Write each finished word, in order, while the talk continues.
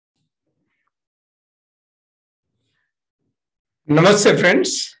Namaste,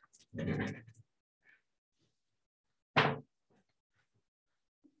 friends.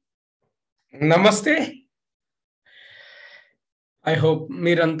 Namaste. I hope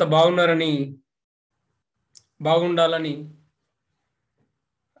మీరంతా బాగున్నారని బాగుండాలని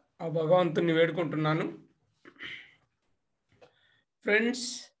ఆ భగవంతుని వేడుకుంటున్నాను. ఫ్రెండ్స్,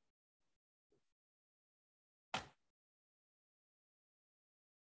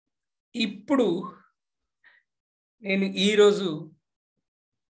 ఇప్పుడు నేను ఈరోజు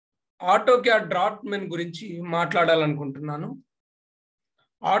ఆటోక్యాడ్ డ్రాఫ్ట్మెన్ గురించి మాట్లాడాలనుకుంటున్నాను.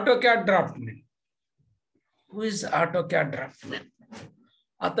 AutoCAD draughtsmen. Who is AutoCAD draughtsmen?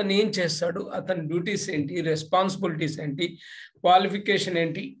 అతను ఏం చేస్తాడు, అతని డ్యూటీస్ ఏంటి, రెస్పాన్సిబిలిటీస్ ఏంటి, క్వాలిఫికేషన్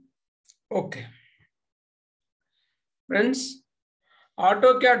ఏంటి? ఓకే ఫ్రెండ్స్,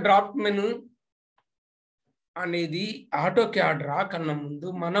 ఆటోక్యాడ్ డ్రాఫ్ట్మెన్ అనేది ఆటోక్యాడ్ రాకన్నా ముందు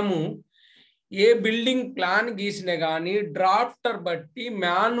మనము ఏ బిల్డింగ్ ప్లాన్ గీసినా కానీ డ్రాఫ్టర్ బట్టి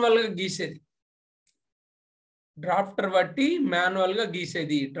మాన్యువల్గా గీసేది.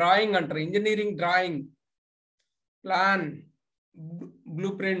 డ్రాయింగ్ అంటారు. Engineering drawing, plan,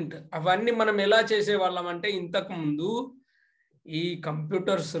 blue print అవన్నీ మనం ఎలా చేసేవాళ్ళం అంటే ఇంతకు ముందు ఈ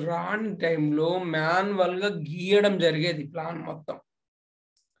కంప్యూటర్స్ రాని టైంలో మాన్యువల్గా గీయడం జరిగేది ప్లాన్ మొత్తం.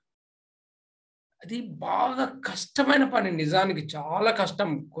 అది బాగా కష్టమైన పని, నిజానికి చాలా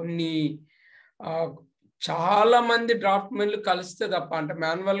కష్టం. చాలా మంది డ్రాఫ్ట్మెన్లు కలిస్తే తప్ప, అంటే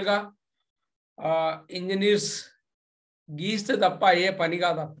మాన్యువల్గా ఇంజనీర్స్ గీస్తే తప్ప అయ్యే పని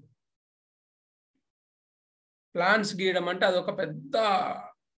కాదు. ప్లాన్స్ గీయడం అంటే అదొక పెద్ద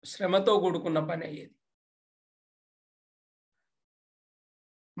శ్రమతో కూడుకున్న పని అయ్యేది.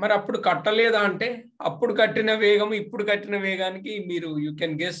 మరి అప్పుడు కట్టలేదా అంటే అప్పుడు కట్టిన వేగం ఇప్పుడు కట్టిన వేగానికి మీరు యూ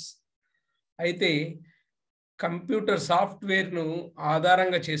కెన్ గెస్. అయితే కంప్యూటర్ సాఫ్ట్వేర్ను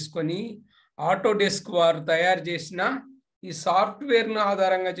ఆధారంగా చేసుకొని ఆటోడెస్క్ వారు తయారు చేసిన ఈ సాఫ్ట్వేర్ను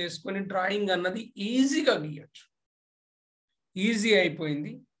ఆధారంగా చేసుకొని డ్రాయింగ్ అన్నది ఈజీగా గీయచ్చు. ఈజీ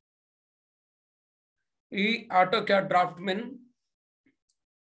అయిపోయింది. ఈ ఆటోక్యాడ్ డ్రాఫ్ట్మెన్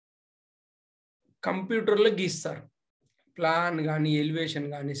కంప్యూటర్లో గీస్తారు. ప్లాన్ కానీ, ఎలివేషన్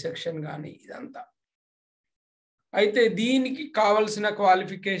కానీ, సెక్షన్ కానీ, ఇదంతా. అయితే దీనికి కావలసిన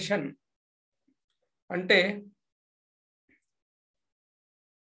క్వాలిఫికేషన్ అంటే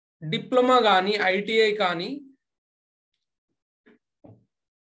డిప్లొమా కానీ, ఐటీఐ కానీ,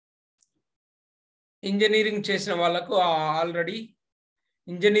 ఇంజనీరింగ్ చేసిన వాళ్ళకు already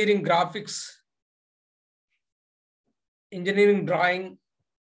engineering graphics, engineering drawing,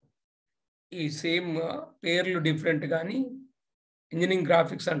 ఈ సేమ్ పేర్లు డిఫరెంట్ కానీ ఇంజనీరింగ్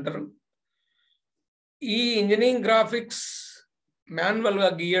గ్రాఫిక్స్ అంటారు. ఈ ఇంజనీరింగ్ గ్రాఫిక్స్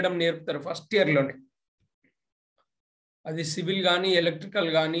మాన్యువల్గా గీయడం నేర్పుతారు ఫస్ట్ ఇయర్లోనే. అది సివిల్ కానీ, ఎలక్ట్రికల్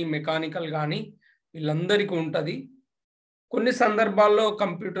కానీ, మెకానికల్ కానీ వీళ్ళందరికీ ఉంటుంది. కొన్ని సందర్భాల్లో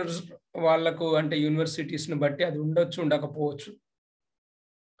కంప్యూటర్స్ వాళ్ళకు అంటే యూనివర్సిటీస్ని బట్టి అది ఉండొచ్చు, ఉండకపోవచ్చు.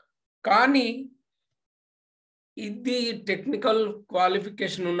 కానీ ఇది టెక్నికల్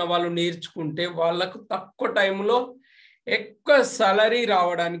క్వాలిఫికేషన్ ఉన్న వాళ్ళు నేర్చుకుంటే వాళ్ళకు తక్కువ టైంలో ఎక్కువ సాలరీ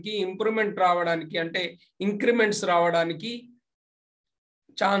రావడానికి, ఇంప్రూవ్మెంట్ రావడానికి, అంటే ఇంక్రిమెంట్స్ రావడానికి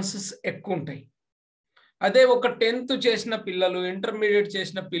ఛాన్సెస్ ఎక్కువ ఉంటాయి. అదే ఒక 10th చేసిన పిల్లలు, ఇంటర్మీడియట్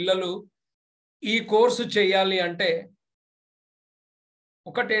చేసిన పిల్లలు ఈ కోర్సు చేయాలి అంటే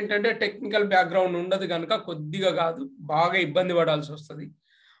ఒకటి ఏంటంటే టెక్నికల్ బ్యాక్గ్రౌండ్ ఉండదు కనుక కొద్దిగా కాదు బాగా ఇబ్బంది పడాల్సి వస్తుంది.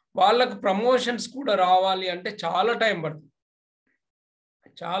 వాళ్ళకు ప్రమోషన్స్ కూడా రావాలి అంటే చాలా టైం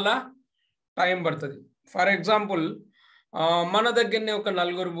పడుతుంది. ఫర్ ఎగ్జాంపుల్, మన దగ్గరనే ఒక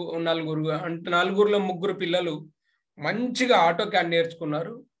నలుగురు అంటే నలుగురులో 3 పిల్లలు మంచిగా ఆటోక్యాడ్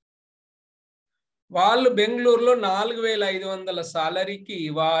నేర్చుకున్నారు. వాళ్ళు బెంగళూరులో 4500 సాలరీకి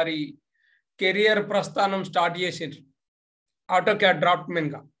వారి కెరియర్ ప్రస్థానం స్టార్ట్ చేసారు ఆటోక్యాడ్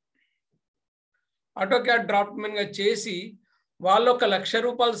డ్రాఫ్ట్మెన్గా చేసి వాళ్ళు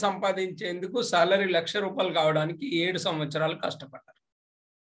 ₹1,00,000 సంపాదించేందుకు, సాలరీ ₹1,00,000 కావడానికి 7 సంవత్సరాలు కష్టపడ్డారు.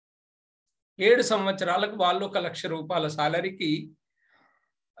 7 సంవత్సరాలకు వాళ్ళు ₹1,00,000 సాలరీకి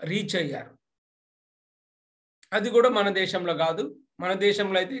రీచ్ అయ్యారు. అది కూడా మన దేశంలో కాదు. మన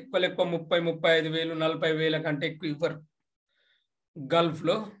దేశంలో అయితే ఎక్కువ 30,000, 35,000, 40,000 కంటే ఎక్కువ ఇవ్వరు.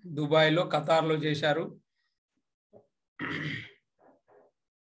 గల్ఫ్లో, దుబాయ్లో, ఖతార్లో చేశారు.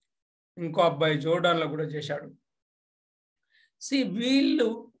 ఇంకో అబ్బాయి జోర్డాన్లో కూడా చేశాడు. వీళ్ళు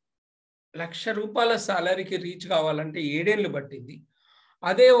 ₹1,00,000 సాలరీకి రీచ్ కావాలంటే 7 ఏళ్ళు పట్టింది.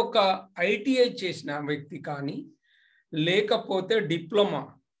 అదే ఒక ఐటీఐ చేసిన వ్యక్తి కానీ, లేకపోతే డిప్లొమా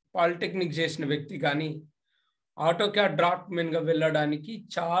పాలిటెక్నిక్ చేసిన వ్యక్తి కానీ ఆటోక్యాడ్ డ్రాఫ్ట్మెన్గా వెళ్ళడానికి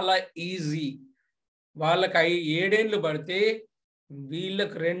చాలా ఈజీ. వాళ్ళకి 7 ఏళ్ళు పడితే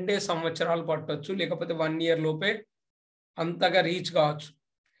వీళ్ళకి 2 సంవత్సరాలు పట్టొచ్చు, లేకపోతే 1 ఇయర్ లోపే అంతగా రీచ్ కావచ్చు.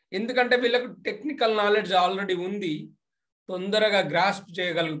 ఎందుకంటే వీళ్ళకు టెక్నికల్ నాలెడ్జ్ ఆల్రెడీ ఉంది. తొందరగా గ్రాస్ప్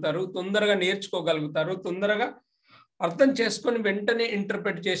చేయగలుగుతారు, తొందరగా నేర్చుకోగలుగుతారు, తొందరగా అర్థం చేసుకొని వెంటనే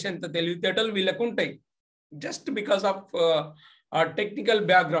ఇంటర్ప్రెట్ చేసేంత తెలివితేటలు వీళ్ళకు ఉంటాయి. జస్ట్ బికాస్ ఆఫ్ ఆ టెక్నికల్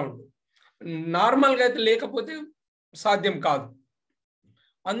బ్యాక్గ్రౌండ్. నార్మల్గా అయితే లేకపోతే సాధ్యం కాదు.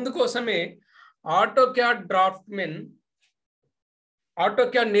 అందుకోసమే ఆటోక్యాడ్ డ్రాఫ్ట్మెన్,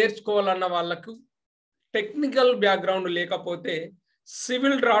 ఆటోక్యాడ్ నేర్చుకోవాలన్న వాళ్ళకు టెక్నికల్ బ్యాక్గ్రౌండ్ లేకపోతే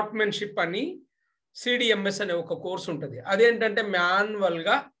సివిల్ డ్రాఫ్ట్మెన్షిప్ అని సిడిఎంఎస్ అనే ఒక కోర్స్ ఉంటుంది. అదేంటంటే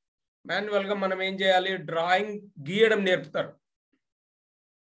మాన్యువల్గా మనం ఏం చేయాలి, డ్రాయింగ్ గీయడం నేర్పుతారు,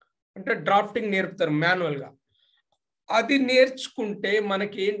 అంటే డ్రాఫ్టింగ్ నేర్పుతారు మాన్యువల్గా. అది నేర్చుకుంటే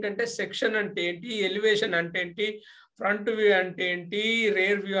మనకి ఏంటంటే సెక్షన్ అంటే ఏంటి, ఎలివేషన్ అంటే ఏంటి, ఫ్రంట్ వ్యూ అంటే ఏంటి,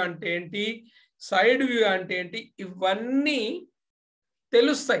 రేర్ వ్యూ అంటే ఏంటి, సైడ్ వ్యూ అంటే ఏంటి, ఇవన్నీ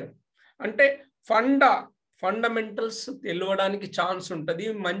తెలుస్తాయి. అంటే ఫండమెంటల్స్ తెలియడానికి ఛాన్స్ ఉంటుంది,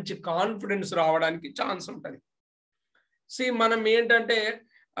 మంచి కాన్ఫిడెన్స్ రావడానికి ఛాన్స్ ఉంటుంది. మనం ఏంటంటే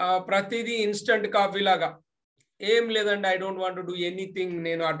ప్రతిదీ ఇన్స్టంట్ కాఫీ లాగా ఏం లేదండి, I don't want to do anything,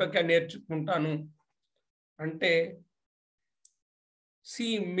 నేను ఆటోక్యాడ్ నేర్చుకుంటాను అంటే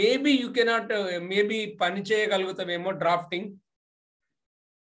మేబీ యూ కెనాట్, మేబీ పని చేయగలుగుతావేమో డ్రాఫ్టింగ్,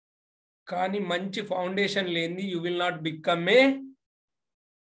 కానీ మంచి ఫౌండేషన్ లేనిది you will not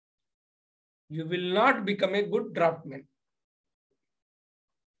become a good draughtsmen.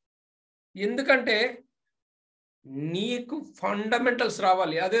 ఎందుకంటే నీకు ఫండమెంటల్స్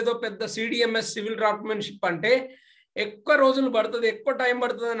రావాలి. అదేదో పెద్ద సిడిఎంఎస్ సివిల్ డ్రాఫ్ట్మెన్షిప్ అంటే ఎక్కువ రోజులు పడుతుంది, ఎక్కువ టైం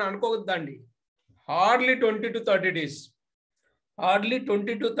పడుతుంది అని అనుకోవద్దండి. Hardly 20 to 30 days, hardly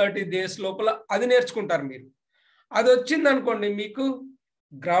 20 to 30 days లోపల అది నేర్చుకుంటారు మీరు. అది వచ్చింది అనుకోండి, మీకు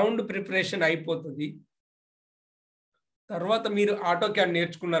గ్రౌండ్ ప్రిపరేషన్ అయిపోతుంది. తర్వాత మీరు ఆటోక్యాడ్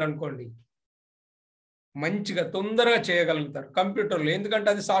నేర్చుకున్నారనుకోండి, మంచిగా తొందరగా చేయగలుగుతారు కంప్యూటర్లో. ఎందుకంటే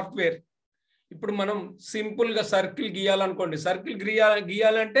అది సాఫ్ట్వేర్. ఇప్పుడు మనం సింపుల్గా సర్కిల్ గీయాలనుకోండి, సర్కిల్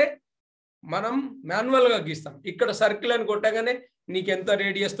గీయాలంటే మనం మాన్యువల్గా గీస్తాం. ఇక్కడ సర్కిల్ అని కొట్టగానే నీకు ఎంత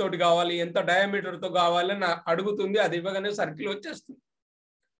రేడియస్ తోటి కావాలి, ఎంత డయామీటర్తో కావాలి అని అడుగుతుంది. అది ఇవ్వగానే సర్కిల్ వచ్చేస్తుంది.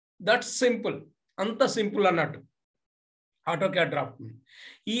 దట్స్ సింపుల్, అంత సింపుల్ అన్నట్టు ఆటోక్యాడ్ డ్రాఫ్ట్మెన్.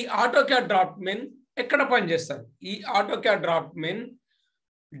 ఈ ఆటోక్యాడ్ డ్రాఫ్ట్మెన్ ఎక్కడ పనిచేస్తారు? ఈ ఆటోక్యాడ్ డ్రాఫ్ట్మెన్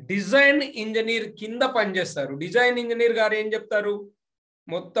డిజైన్ ఇంజనీర్ కింద పనిచేస్తారు. డిజైన్ ఇంజనీర్ గారు ఏం చెప్తారు,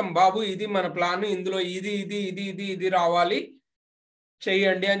 మొత్తం బాబు ఇది మన ప్లాన్, ఇందులో ఇది ఇది ఇది ఇది ఇది రావాలి,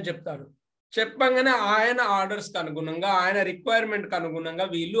 చెయ్యండి అని చెప్తారు. చెప్పంగానే ఆయన ఆర్డర్స్కి అనుగుణంగా, ఆయన రిక్వైర్మెంట్కి అనుగుణంగా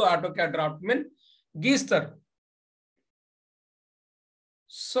వీళ్ళు ఆటోక్యాడ్ డ్రాఫ్ట్మెన్ గీస్తారు.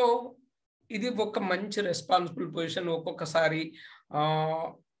 సో ఇది ఒక మంచి రెస్పాన్సిబుల్ పొజిషన్. ఒక్కొక్కసారి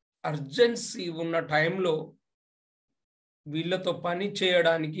అర్జెన్సీ ఉన్న టైంలో వీళ్ళతో పని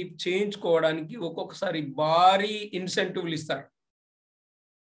చేయడానికి, చేయించుకోవడానికి ఒక్కొక్కసారి భారీ ఇన్సెంటివ్లు ఇస్తారు.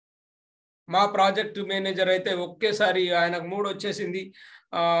 మా ప్రాజెక్ట్ మేనేజర్ అయితే ఒకేసారి ఆయనకు మూడు వచ్చేసింది,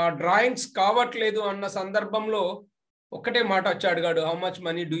 డ్రాయింగ్స్ కావట్లేదు అన్న సందర్భంలో ఒక్కటే మాట వచ్చి అడిగాడు, how much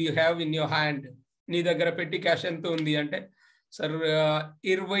money do you have in your hand, నీ దగ్గర పెట్టి క్యాష్ ఎంత ఉంది అంటే, సార్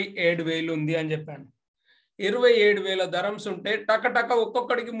 27,000 ఉంది అని చెప్పాను. 27,000 ధరమ్స్ ఉంటే టక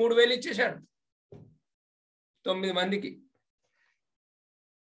ఒక్కొక్కడికి 3,000 ఇచ్చేశాడు 9 మందికి.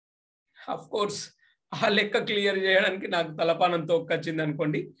 అఫ్ కోర్స్ ఆ లెక్క క్లియర్ చేయడానికి నాకు తలపానంతో వచ్చింది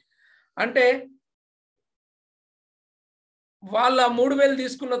అనుకోండి. అంటే వాళ్ళ 3,000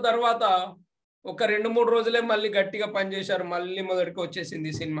 తీసుకున్న తర్వాత ఒక 2-3 రోజులే మళ్ళీ గట్టిగా పనిచేశారు, మళ్ళీ మొదటికి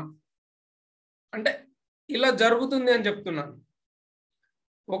వచ్చేసింది సినిమా. అంటే ఇలా జరుగుతుంది అని చెప్తున్నాను.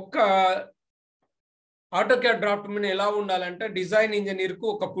 ఒక్క ఆటోక్యాడ్ డ్రాఫ్ట్మెన్ ఎలా ఉండాలంటే డిజైన్ ఇంజనీర్కు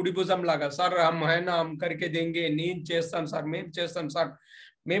ఒక కుడి భుజం లాగా, సార్ హమ్ కరికే దేంగే, నేను చేస్తాను సార్, మేము చేస్తాం సార్,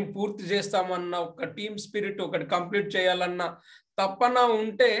 మేము పూర్తి చేస్తామన్న ఒక టీమ్ స్పిరిట్, ఒకటి కంప్లీట్ చేయాలన్న తపన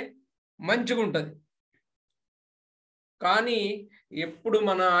ఉంటే మంచిగా ఉంటుంది. కానీ ఎప్పుడు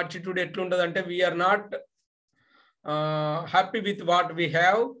మన యాటిట్యూడ్ ఎట్లుంటుంది అంటే, we are not happy with what we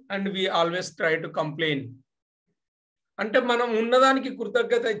have and we always try to complain. అంటే మనం ఉన్నదానికి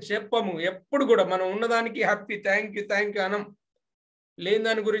కృతజ్ఞత చెప్పము. ఎప్పుడు కూడా మనం ఉన్నదానికి హ్యాపీ, థ్యాంక్ యూ అనం. లేని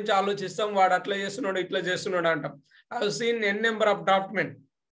దాని గురించి ఆలోచిస్తాం, వాడు అట్లా చేస్తున్నాడు ఇట్లా చేస్తున్నాడు అంటాం. I have seen N number of draughtsmen.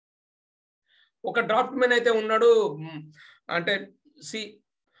 ఒక డ్రాఫ్ట్మెన్ అయితే ఉన్నాడు, అంటే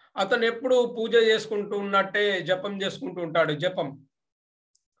అతను ఎప్పుడు పూజ చేసుకుంటూ ఉన్నట్టే జపం చేసుకుంటూ ఉంటాడు. జపం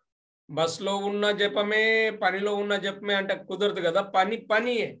బస్లో ఉన్న జపమే, పనిలో ఉన్న జపమే అంటే కుదరదు కదా,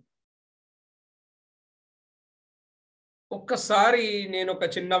 పనియే. ఒక్కసారి నేను ఒక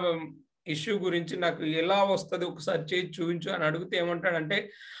చిన్న ఇష్యూ గురించి నాకు ఎలా వస్తుంది ఒకసారి చేసి చూపించు అని అడిగితే ఏమంటాడంటే,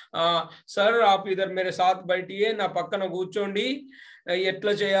 సార్ ఆప్ ఇద్దరు మేరే సాత్ బయటియే, నా పక్కన కూర్చోండి,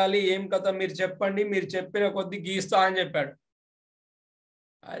 ఎట్లా చేయాలి ఏం కథ మీరు చెప్పండి, మీరు చెప్పిన కొద్ది గీస్తా అని చెప్పాడు.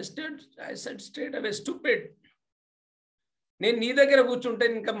 I said straight away, stupid. నేను నీ దగ్గర కూర్చుంటే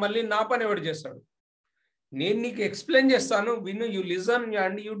ఇంకా మళ్ళీ నా పని ఎవడు చేస్తాడు? నేను నీకు ఎక్స్ప్లెయిన్ చేస్తాను, విను, you listen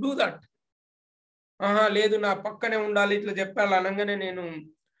and you do that. లేదు నా పక్కనే ఉండాలి ఇట్లా చెప్పాలి అనగానే నేను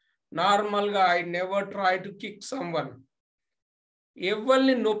నార్మల్గా I never try to kick someone.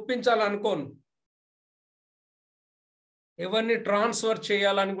 ఎవరిని నొప్పించాలనుకోను, ఎవరిని ట్రాన్స్ఫర్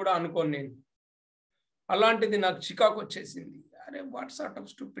చేయాలని కూడా అనుకోను నేను. అలాంటిది నాకు చికాకు వచ్చేసింది. అరే what sort of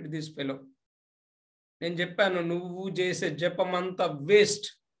stupid this fellow. నేను చెప్పాను, నువ్వు చేసే జపమంతా వేస్ట్,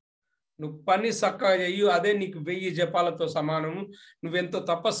 నువ్వు పని చక్కగా చెయ్యు, అదే నీకు 1000 జపాలతో సమానము, నువ్వెంతో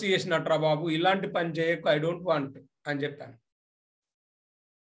తపస్సు చేసినట్రా బాబు, ఇలాంటి పని చేయకు, ఐ డోంట్ వాంట్ అని చెప్పాను.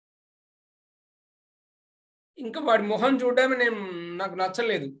 ఇంకా వాడి మొహం చూడడమే నాకు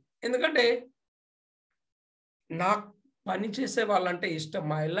నచ్చలేదు. ఎందుకంటే నాకు పని చేసే వాళ్ళంటే ఇష్టం.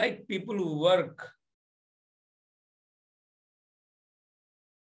 I like people who work.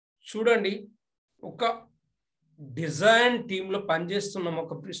 చూడండి, ఒక డిజైన్ టీంలో పనిచేస్తున్నాం,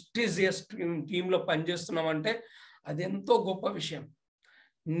 ఒక ప్రెస్టీజియస్ టీంలో పనిచేస్తున్నాం అంటే అది ఎంతో గొప్ప విషయం.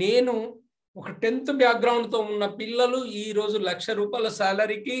 నేను ఒక 10th బ్యాక్గ్రౌండ్తో ఉన్న పిల్లలు ఈరోజు ₹1,00,000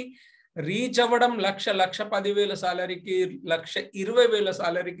 శాలరీకి రీచ్ అవ్వడం, 1,10,000 శాలరీకి, 1,20,000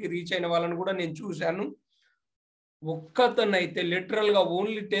 శాలరీకి రీచ్ అయిన వాళ్ళని కూడా నేను చూశాను. ఒక్కతనైతే లిటరల్గా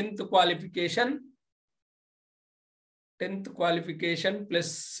only 10th qualification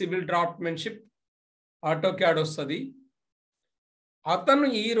plus civil డ్రాఫ్ట్మెన్షిప్ AutoCAD వస్తుంది. అతను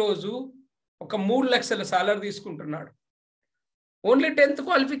ఈరోజు ఒక 3 లక్షల శాలరీ తీసుకుంటున్నాడు. Only 10th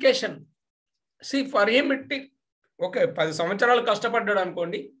qualification. For him okay 10 సంవత్సరాలు కష్టపడ్డాడు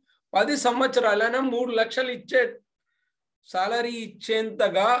అనుకోండి, 10 సంవత్సరాలైనా 3 లక్షలు ఇచ్చే శాలరీ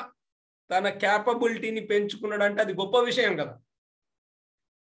ఇచ్చేంతగా తన క్యాపబిలిటీని పెంచుకున్నాడంటే అది గొప్ప విషయం కదా.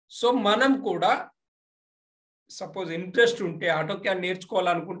 సో మనం కూడా సపోజ్ ఇంట్రెస్ట్ ఉంటే ఆటోక్యాడ్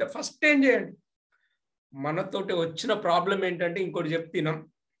నేర్చుకోవాలనుకుంటే ఫస్ట్ ఏం చేయండి, మనతోటి వచ్చిన ప్రాబ్లం ఏంటంటే ఇంకోటి చెప్తున్నాం,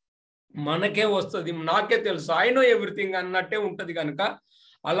 మనకే వస్తుంది, నాకే తెలుసు, ఐ నో ఎవ్రీథింగ్ అన్నట్టే ఉంటుంది. కనుక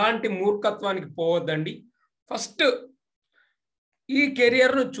అలాంటి మూర్ఖత్వానికి పోవద్దండి. ఫస్ట్ ఈ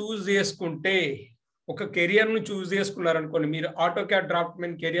కెరియర్ను చూస్ చేసుకుంటే, ఒక కెరియర్ను చూస్ చేసుకున్నారనుకోండి, మీరు ఆటోక్యాడ్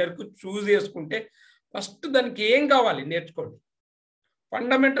డ్రాఫ్ట్మెన్ కెరియర్కు చూస్ చేసుకుంటే ఫస్ట్ దానికి ఏం కావాలి నేర్చుకోండి.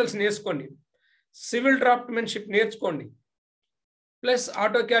 ఫండమెంటల్స్ నేర్చుకోండి, సివిల్ డ్రాఫ్ట్మెన్షిప్ నేర్చుకోండి, ప్లస్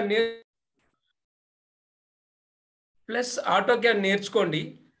ఆటోక్యాడ్ నేర్చుకోండి,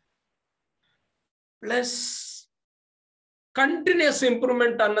 ప్లస్ కంటిన్యూస్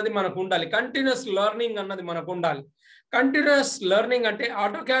ఇంప్రూవ్మెంట్ అన్నది మనకు ఉండాలి, కంటిన్యూస్ లెర్నింగ్ అన్నది మనకు ఉండాలి. కంటిన్యూస్ లెర్నింగ్ అంటే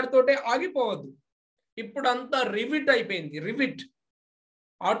ఆటోక్యాడ్ తోటే ఆగిపోవద్దు. ఇప్పుడు అంతా రివిట్ అయిపోయింది. Rivet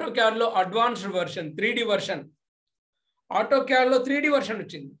ఆటోక్యాడ్లో advanced version 3D version, ఆటోక్యాడ్లో 3D version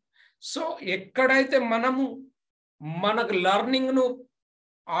వచ్చింది. సో ఎక్కడైతే మనకు లెర్నింగ్ను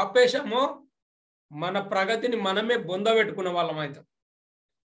ఆపేశామో మన ప్రగతిని మనమే బొందబెట్టుకున్న వాళ్ళం అవుతాం.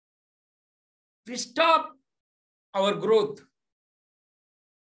 వి stop hour growth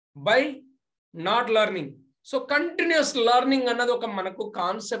by not learning. So continuous learning అన్నది ఒక మనకు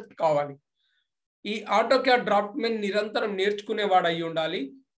కాన్సెప్ట్ కావాలి. ఈ ఆటోక్యాడ్ డ్రాఫ్ట్మెన్ నిరంతరం నేర్చుకునేవాడు అయి ఉండాలి,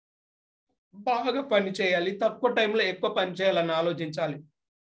 బాగా పని చేయాలి, తక్కువ టైంలో ఎక్కువ పని చేయాలని ఆలోచించాలి.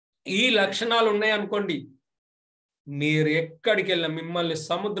 ఈ లక్షణాలు ఉన్నాయనుకోండి, మీరు ఎక్కడికి వెళ్ళినా, మిమ్మల్ని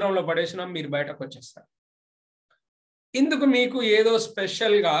సముద్రంలో పడేసినా మీరు బయటకు వచ్చేస్తారు. ఇందుకు మీకు ఏదో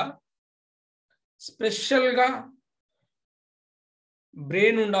స్పెషల్గా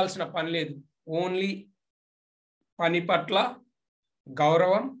బ్రెయిన్ ఉండాల్సిన పని లేదు. ఓన్లీ పని పట్ల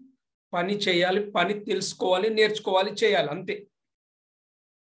గౌరవం, పని చేయాలి, పని తెలుసుకోవాలి, నేర్చుకోవాలి, చేయాలి, అంతే.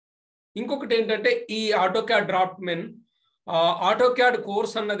 ఇంకొకటి ఏంటంటే ఈ ఆటోక్యాడ్ డ్రాఫ్ట్మెన్ ఆటోక్యాడ్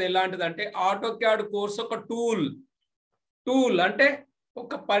కోర్స్ అన్నది ఎలాంటిదంటే, ఆటోక్యాడ్ కోర్స్ ఒక టూల్ అంటే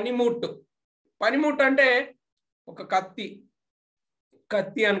ఒక పనిముట్టు అంటే ఒక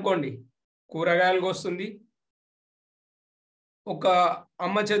కత్తి అనుకోండి, కూరగాయలకు వస్తుంది. ఒక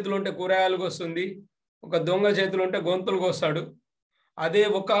అమ్మ చేతులు ఉంటే కూరగాయలకు వస్తుంది, ఒక దొంగ చేతులు ఉంటే గొంతులకు వస్తాడు.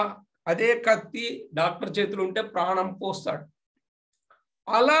 అదే కత్తి డాక్టర్ చేతులు ఉంటే ప్రాణం పోస్తాడు.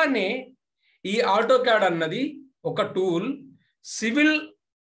 అలానే ఈ ఆటోక్యాడ్ అన్నది ఒక టూల్. సివిల్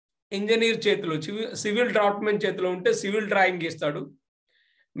ఇంజనీర్ చేతిలో, సివిల్ డ్రాఫ్ట్మెన్ చేతిలో ఉంటే సివిల్ డ్రాయింగ్ గీస్తాడు,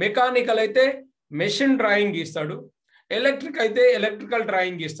 మెకానికల్ అయితే మెషిన్ డ్రాయింగ్ గీస్తాడు, ఎలక్ట్రిక్ అయితే ఎలక్ట్రికల్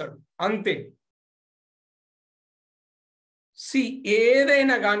డ్రాయింగ్ గీస్తాడు, అంతే.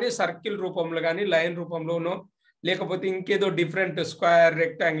 ఏదైనా కానీ సర్కిల్ రూపంలో కానీ, లైన్ రూపంలోనో, లేకపోతే ఇంకేదో డిఫరెంట్ స్క్వేర్,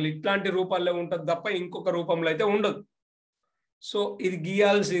 రెక్టాంగిల్ ఇట్లాంటి రూపాల్లో ఉంటుంది తప్ప ఇంకొక రూపంలో అయితే ఉండదు. సో ఇది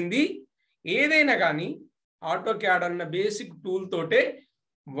గీయాల్సింది ఏదైనా కానీ ఆటోక్యాడ్ అన్న బేసిక్ టూల్ తోటే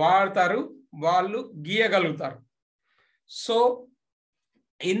వాడతారు, వాళ్ళు గీయగలుగుతారు. సో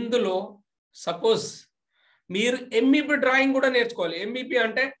ఇందులో సపోజ్ మీరు ఎంఈపీ డ్రాయింగ్ కూడా నేర్చుకోవాలి. ఎంఈపీ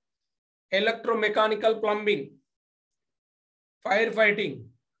అంటే ఎలక్ట్రోమెకానికల్ ప్లంబింగ్, ఫైర్ ఫైటింగ్,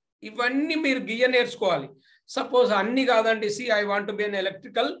 ఇవన్నీ మీరు గీయ నేర్చుకోవాలి. సపోజ్ అన్ని కాదండి, I want to be an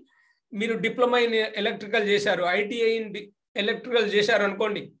electrical, మీరు డిప్లొమా ఇన్ ఎలక్ట్రికల్ చేశారు, ఐటీఐ ఇన్ ఎలక్ట్రికల్ చేశారు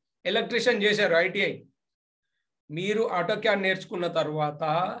అనుకోండి, ఎలక్ట్రీషియన్ చేశారు ఐటీఐ, మీరు ఆటోక్యాడ్ నేర్చుకున్న తర్వాత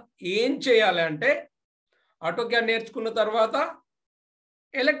ఏం చేయాలి అంటే, ఆటోక్యాడ్ నేర్చుకున్న తర్వాత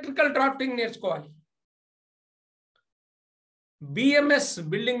ఎలక్ట్రికల్ డ్రాఫ్టింగ్ నేర్చుకోవాలి. BMS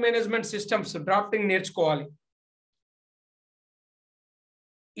building management systems drafting నేర్చుకోవాలి.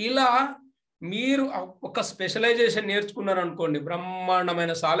 ఇలా మీరు ఒక స్పెషలైజేషన్ నేర్చుకున్నారు అనుకోండి,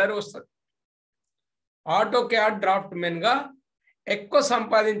 బ్రహ్మాండమైన సాలరీ వస్తుంది. ఆటోక్యాడ్ డ్రాఫ్ట్మెన్ గా ఎక్కువ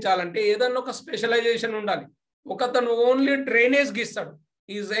సంపాదించాలంటే ఏదన్నా ఒక స్పెషలైజేషన్ ఉండాలి. ఒకతను ఓన్లీ డ్రైనేజ్ గీస్తాడు,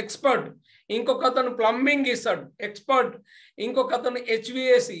 ఈజ్ ఎక్స్పర్ట్. ఇంకొకతను ప్లంబింగ్ గీస్తాడు, ఎక్స్పర్ట్. ఇంకొకతను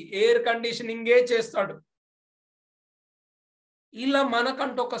హెచ్విఏసి ఎయిర్ కండిషనింగే చేస్తాడు. ఇలా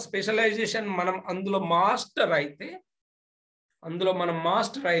మనకంటూ ఒక స్పెషలైజేషన్, మనం అందులో మాస్టర్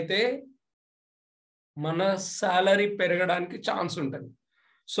అయితే మన సాలరీ పెరగడానికి ఛాన్స్ ఉంటుంది.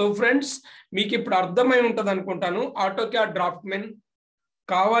 సో ఫ్రెండ్స్, మీకు ఇప్పుడు అర్థమై ఉంటుంది అనుకుంటాను. ఆటోక్యాడ్ డ్రాఫ్ట్మెన్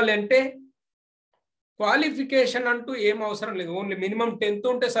కావాలంటే క్వాలిఫికేషన్ అంటూ ఏం అవసరం లేదు, ఓన్లీ మినిమం 10th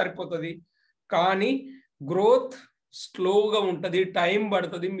ఉంటే సరిపోతుంది. కానీ గ్రోత్ స్లోగా ఉంటుంది, టైం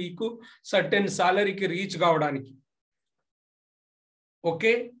పడుతుంది మీకు సర్టెన్ సాలరీకి రీచ్ కావడానికి.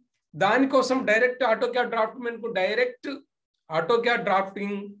 ఓకే, దానికోసం డైరెక్ట్ ఆటోక్యాడ్ డ్రాఫ్ట్మెన్ కు డైరెక్ట్ ఆటోక్యాడ్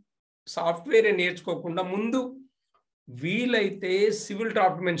డ్రాఫ్టింగ్ సాఫ్ట్వేర్ నేర్చుకోకుండా ముందు వీలైతే సివిల్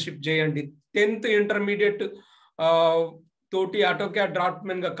డ్రాఫ్ట్మెన్షిప్ చేయండి. 10th ఇంటర్మీడియట్ తోటి ఆటోక్యాడ్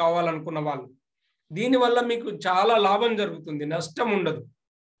డ్రాఫ్ట్మెన్ గా కావాలనుకున్న వాళ్ళు. దీనివల్ల మీకు చాలా లాభం జరుగుతుంది, నష్టం ఉండదు.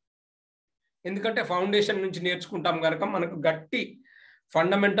 ఎందుకంటే ఫౌండేషన్ నుంచి నేర్చుకుంటాం కనుక మనకు గట్టి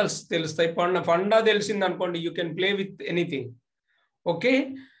ఫండమెంటల్స్ తెలుస్తాయి. ఫండా తెలిసింది అనుకోండి, you can play with anything. Okay,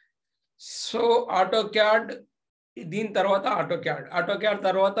 so AutoCAD, దీని తర్వాత ఆటోక్యాడ్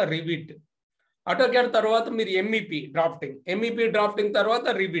తర్వాత రివిట్, ఆటోక్యాడ్ తర్వాత మీరు ఎంఈపీ డ్రాఫ్టింగ్ తర్వాత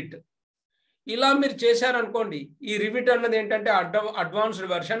రివిట్. ఇలా మీరు చేశారనుకోండి, ఈ రివిట్ అన్నది ఏంటంటే అడ్వాన్స్డ్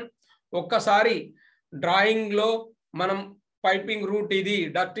వెర్షన్. ఒక్కసారి డ్రాయింగ్ లో మనం పైపింగ్ రూట్ ఇది,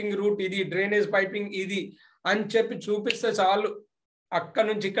 డక్టింగ్ రూట్ ఇది, డ్రైనేజ్ పైపింగ్ ఇది అని చెప్పి చూపిస్తే చాలు, అక్కడ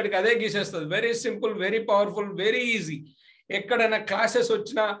నుంచి ఇక్కడికి అదే గీసేస్తుంది. Very simple, very powerful, very easy. ఎక్కడైనా క్లాసెస్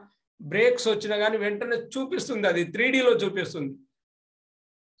వచ్చినా, బ్రేక్స్ వచ్చినా కానీ వెంటనే చూపిస్తుంది, అది 3Dలో చూపిస్తుంది.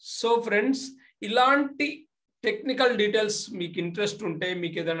 సో ఫ్రెండ్స్, ఇలాంటి టెక్నికల్ డీటెయిల్స్ మీకు ఇంట్రెస్ట్ ఉంటే,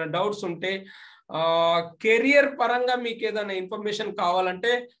 మీకు ఏదైనా డౌట్స్ ఉంటే, కెరియర్ పరంగా మీకు ఏదైనా ఇన్ఫర్మేషన్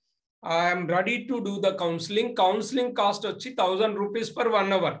కావాలంటే I'm ready to do the counselling cost వచ్చి 1000 రూపీస్ పర్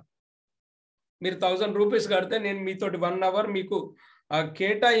 1 అవర్. మీరు 1000 రూపీస్ కడితే నేను మీతోటి 1 అవర్ మీకు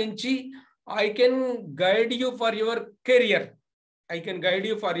కేటాయించి I can guide you for your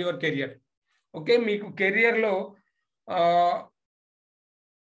career. Okay, మీకు కెరియర్లో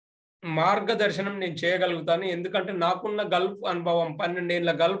మార్గదర్శనం నేను చేయగలుగుతాను. ఎందుకంటే నాకున్న గల్ఫ్ అనుభవం, 12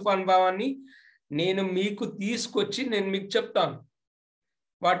 ఏళ్ల గల్ఫ్ అనుభవాన్ని నేను మీకు తీసుకొచ్చి నేను మీకు చెప్తాను.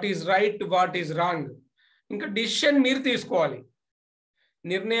 What is right, what is wrong. ఇంకా డిసిషన్ మీరు తీసుకోవాలి,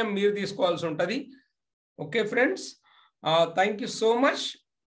 నిర్ణయం మీరు తీసుకోవాల్సి ఉంటుంది. Okay friends, thank you so much.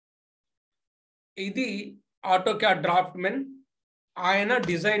 ఇది ఆటోక్యాడ్ డ్రాఫ్ట్మెన్. ఆయన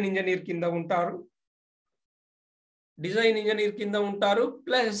డిజైన్ ఇంజనీర్ కింద ఉంటారు,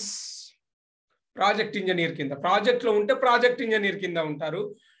 ప్లస్ ప్రాజెక్ట్ ఇంజనీర్ కింద. ప్రాజెక్ట్లో ఉంటే ప్రాజెక్ట్ ఇంజనీర్ కింద ఉంటారు,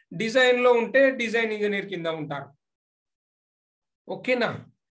 డిజైన్లో ఉంటే డిజైన్ ఇంజనీర్ కింద ఉంటారు. ఓకేనా?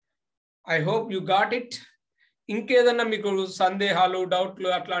 I hope you got it. ఇంకేదన్నా మీకు సందేహాలు, డౌట్లు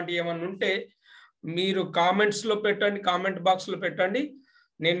అట్లాంటివి ఏమన్నా ఉంటే మీరు కామెంట్స్లో పెట్టండి, కామెంట్ బాక్స్లో పెట్టండి,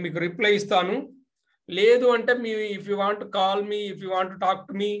 నేను మీకు రిప్లై ఇస్తాను. లేదు అంటే me if you want call me, if you want talk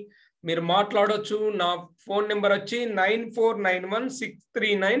to me, మీరు మాట్లాడొచ్చు. నా ఫోన్ నెంబర్ వచ్చి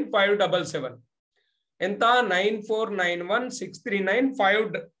 9491639577. ఎంత?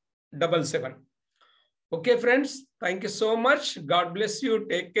 9491639577. Okay friends, thank you so much. God bless you.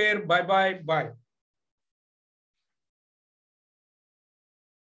 Take care. By.